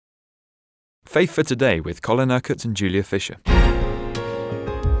Faith for Today with Colin Urquhart and Julia Fisher.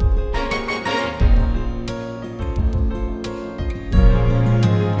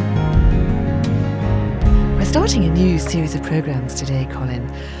 We're starting a new series of programmes today,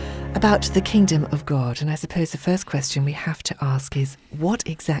 Colin, about the kingdom of God. And I suppose the first question we have to ask is, what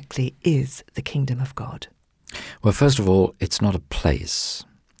exactly is the kingdom of God? Well, first of all, it's not a place.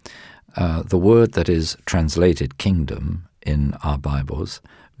 The word that is translated kingdom in our Bibles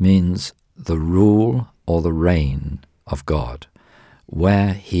means the rule or the reign of God,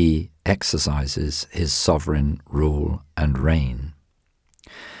 where he exercises his sovereign rule and reign.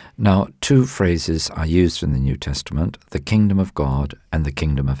 Now, two phrases are used in the New Testament, the kingdom of God and the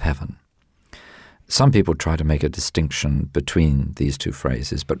kingdom of heaven. Some people try to make a distinction between these two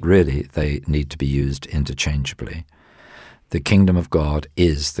phrases, but really they need to be used interchangeably. The kingdom of God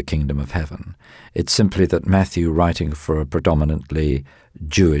is the kingdom of heaven. It's simply that Matthew, writing for a predominantly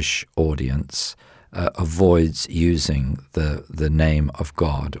Jewish audience, avoids using the name of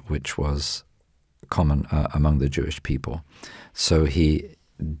God, which was common among the Jewish people. So he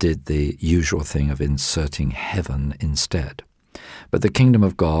did the usual thing of inserting heaven instead. But the kingdom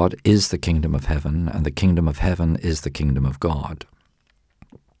of God is the kingdom of heaven, and the kingdom of heaven is the kingdom of God.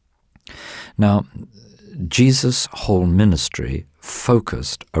 Now, Jesus' whole ministry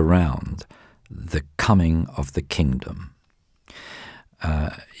focused around the coming of the kingdom.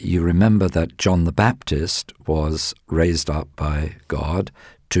 You remember that John the Baptist was raised up by God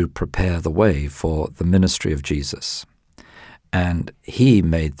to prepare the way for the ministry of Jesus. And he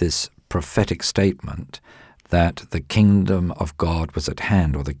made this prophetic statement that the kingdom of God was at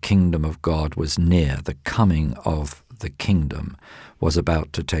hand, or the kingdom of God was near. The coming of the kingdom was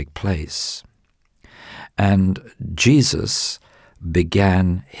about to take place. And Jesus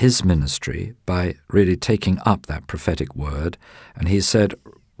began his ministry by really taking up that prophetic word. And he said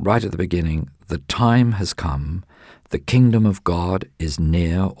right at the beginning, the time has come, the kingdom of God is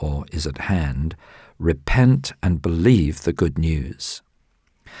near or is at hand. Repent and believe the good news.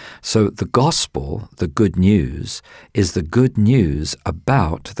 So the gospel, the good news, is the good news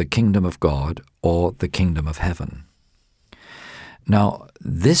about the kingdom of God or the kingdom of heaven. Now,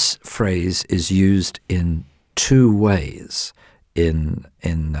 this phrase is used in two ways in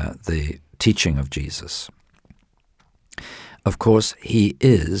the teaching of Jesus. Of course, he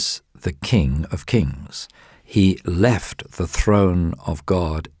is the King of Kings. He left the throne of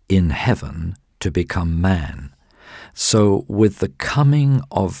God in heaven to become man. So with the coming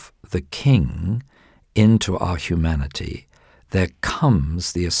of the King into our humanity, there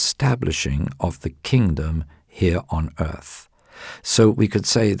comes the establishing of the kingdom here on earth. So we could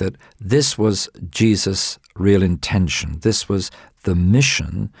say that this was Jesus' real intention. This was the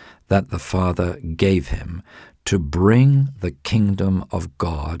mission that the Father gave him, to bring the kingdom of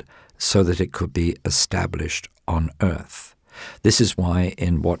God so that it could be established on earth. This is why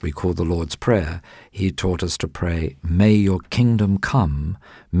in what we call the Lord's Prayer, he taught us to pray, "May your kingdom come,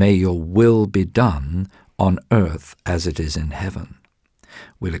 may your will be done on earth as it is in heaven."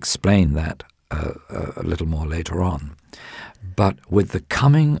 We'll explain that a little more later on. But with the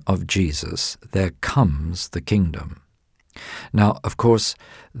coming of Jesus, there comes the kingdom. Now, of course,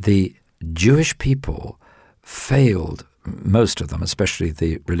 the Jewish people failed, most of them, especially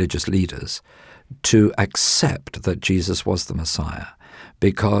the religious leaders, to accept that Jesus was the Messiah,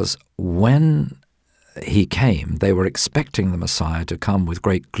 because when he came, they were expecting the Messiah to come with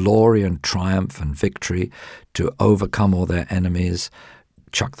great glory and triumph and victory, to overcome all their enemies,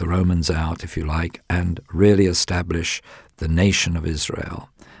 chuck the Romans out, if you like, and really establish the nation of Israel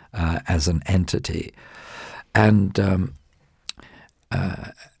as an entity. And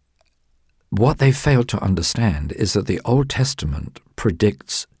what they failed to understand is that the Old Testament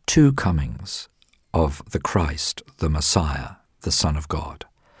predicts two comings of the Christ, the Messiah, the Son of God.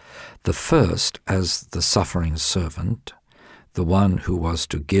 The first as the suffering servant, the one who was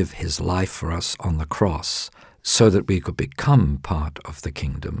to give his life for us on the cross so that we could become part of the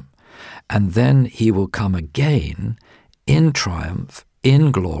kingdom. And then he will come again in triumph,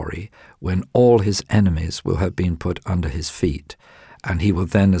 in glory, when all his enemies will have been put under his feet. And he will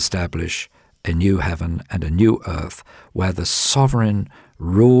then establish a new heaven and a new earth where the sovereign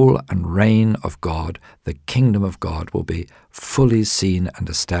rule and reign of God, the kingdom of God, will be fully seen and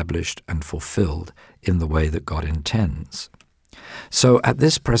established and fulfilled in the way that God intends. So at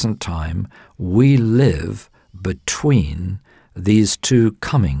this present time, we live between these two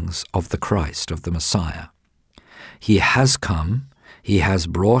comings of the Christ, of the Messiah. He has come, he has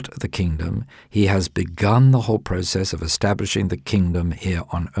brought the kingdom, he has begun the whole process of establishing the kingdom here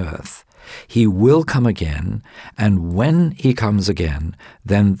on earth. He will come again, and when he comes again,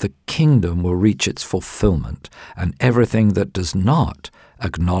 then the kingdom will reach its fulfillment, and everything that does not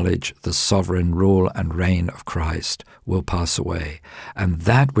acknowledge the sovereign rule and reign of Christ will pass away. And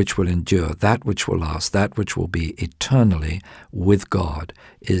that which will endure, that which will last, that which will be eternally with God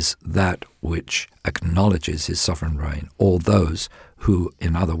is that which acknowledges his sovereign reign. All those who,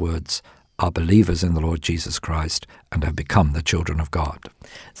 in other words, are believers in the Lord Jesus Christ and have become the children of God.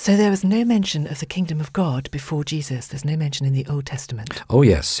 So there was no mention of the kingdom of God before Jesus. There's no mention in the Old Testament. Oh,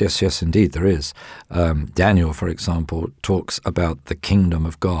 yes, indeed, there is. Daniel, for example, talks about the kingdom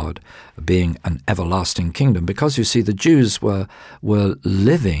of God being an everlasting kingdom because, you see, the Jews were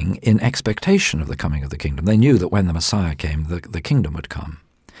living in expectation of the coming of the kingdom. They knew that when the Messiah came, the kingdom would come.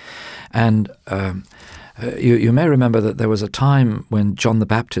 And you may remember that there was a time when John the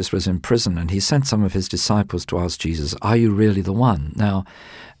Baptist was in prison and he sent some of his disciples to ask Jesus, "Are you really the one?" Now,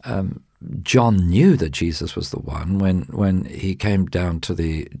 John knew that Jesus was the one when he came down to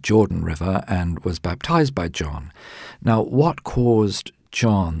the Jordan River and was baptized by John. Now, what caused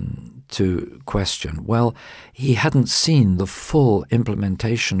John to question? Well, he hadn't seen the full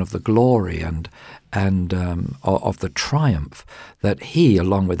implementation of the glory and of the triumph that he,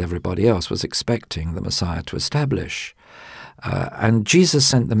 along with everybody else, was expecting the Messiah to establish. And Jesus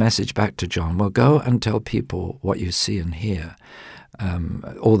sent the message back to John, well, go and tell people what you see and hear.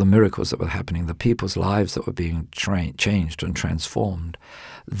 All the miracles that were happening, the people's lives that were being changed and transformed.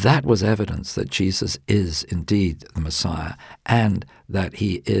 That was evidence that Jesus is indeed the Messiah and that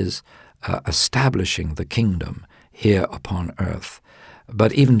he is establishing the kingdom here upon earth.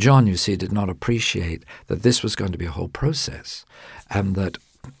 But even John, you see, did not appreciate that this was going to be a whole process and that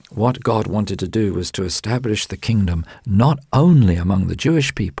what God wanted to do was to establish the kingdom not only among the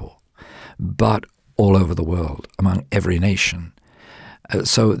Jewish people, but all over the world, among every nation.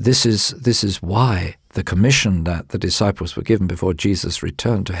 So this is why the commission that the disciples were given before Jesus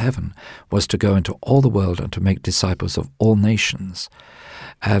returned to heaven was to go into all the world and to make disciples of all nations.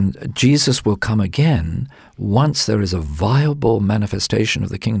 And Jesus will come again once there is a viable manifestation of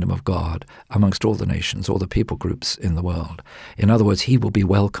the kingdom of God amongst all the nations, all the people groups in the world. In other words, he will be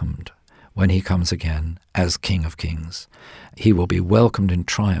welcomed when he comes again as King of Kings. He will be welcomed in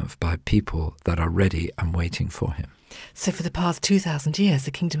triumph by people that are ready and waiting for him. So for the past 2,000 years,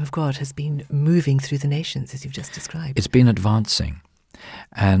 the kingdom of God has been moving through the nations, as you've just described. It's been advancing.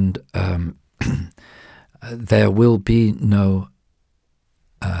 And there will be no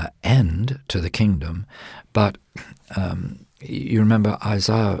end to the kingdom. But you remember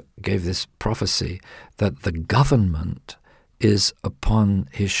Isaiah gave this prophecy that the government is upon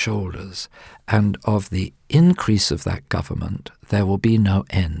his shoulders, and of the increase of that government there will be no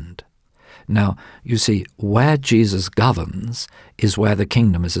end. Now, you see, where Jesus governs is where the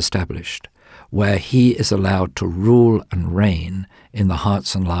kingdom is established, where he is allowed to rule and reign in the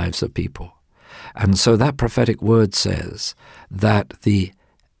hearts and lives of people. And so that prophetic word says that the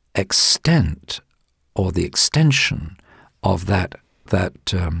extent or the extension of that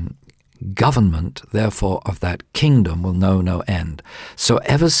government, therefore, of that kingdom will know no end. So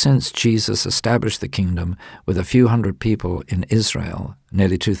ever since Jesus established the kingdom with a few hundred people in Israel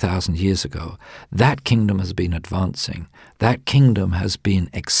nearly 2,000 years ago, that kingdom has been advancing. That kingdom has been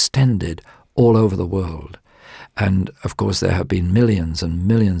extended all over the world. And, of course, there have been millions and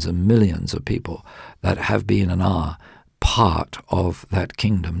millions and millions of people that have been and are part of that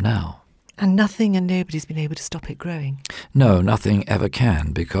kingdom now. And nothing and nobody's been able to stop it growing. No, nothing ever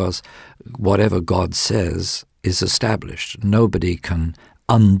can, because whatever God says is established. Nobody can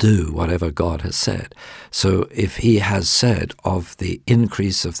undo whatever God has said. So if he has said of the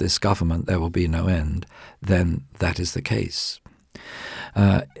increase of this government there will be no end, then that is the case.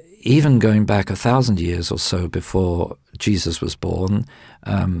 Even going back 1,000 years or so before Jesus was born,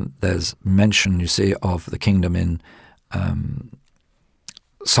 there's mention, you see, of the kingdom in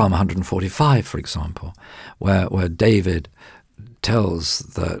Psalm 145, for example, where David tells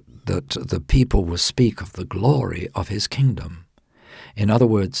that the people will speak of the glory of his kingdom. In other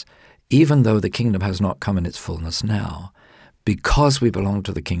words, even though the kingdom has not come in its fullness now, because we belong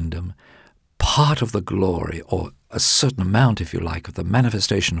to the kingdom, part of the glory, or a certain amount, if you like, of the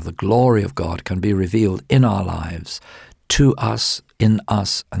manifestation of the glory of God can be revealed in our lives, to us, in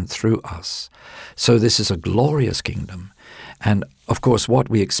us, and through us. So this is a glorious kingdom. And, of course, what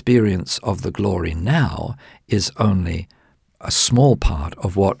we experience of the glory now is only a small part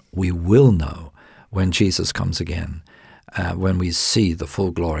of what we will know when Jesus comes again, when we see the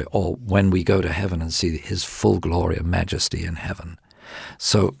full glory, or when we go to heaven and see his full glory and majesty in heaven.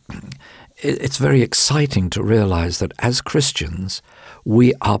 So it's very exciting to realize that as Christians,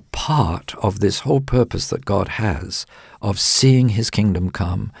 we are part of this whole purpose that God has of seeing his kingdom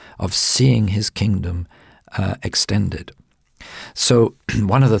come, of seeing his kingdom extended. So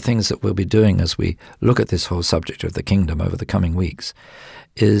one of the things that we'll be doing as we look at this whole subject of the kingdom over the coming weeks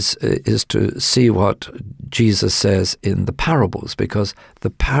is to see what Jesus says in the parables, because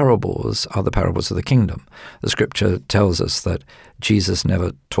the parables are the parables of the kingdom. The scripture tells us that Jesus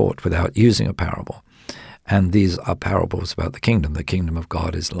never taught without using a parable. And these are parables about the kingdom. The kingdom of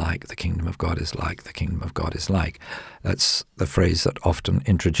God is like, the kingdom of God is like, the kingdom of God is like. That's the phrase that often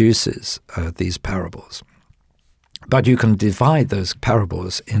introduces these parables. But you can divide those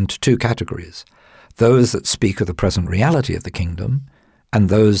parables into two categories: those that speak of the present reality of the kingdom, and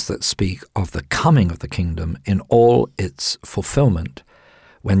those that speak of the coming of the kingdom in all its fulfillment,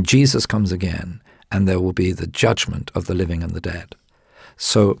 when Jesus comes again, and there will be the judgment of the living and the dead.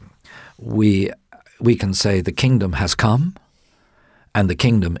 So we can say the kingdom has come, and the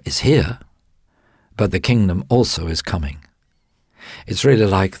kingdom is here, but the kingdom also is coming. It's really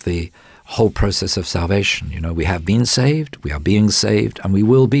like the whole process of salvation. You know, we have been saved, we are being saved, and we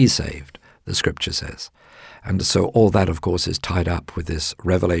will be saved, the scripture says. And so all that, of course, is tied up with this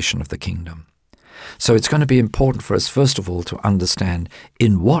revelation of the kingdom. So it's going to be important for us, first of all, to understand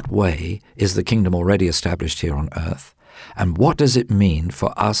in what way is the kingdom already established here on earth, and what does it mean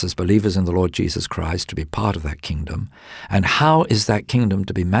for us as believers in the Lord Jesus Christ to be part of that kingdom, and how is that kingdom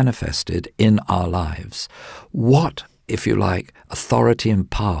to be manifested in our lives? What, if you like, authority and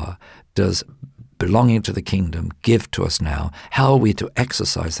power does belonging to the kingdom give to us now? How are we to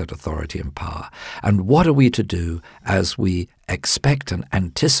exercise that authority and power? And what are we to do as we expect and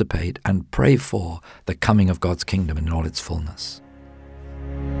anticipate and pray for the coming of God's kingdom in all its fullness?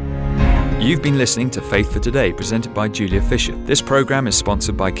 You've been listening to Faith for Today, presented by Julia Fisher. This program is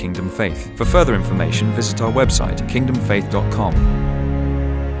sponsored by Kingdom Faith. For further information, visit our website, kingdomfaith.com.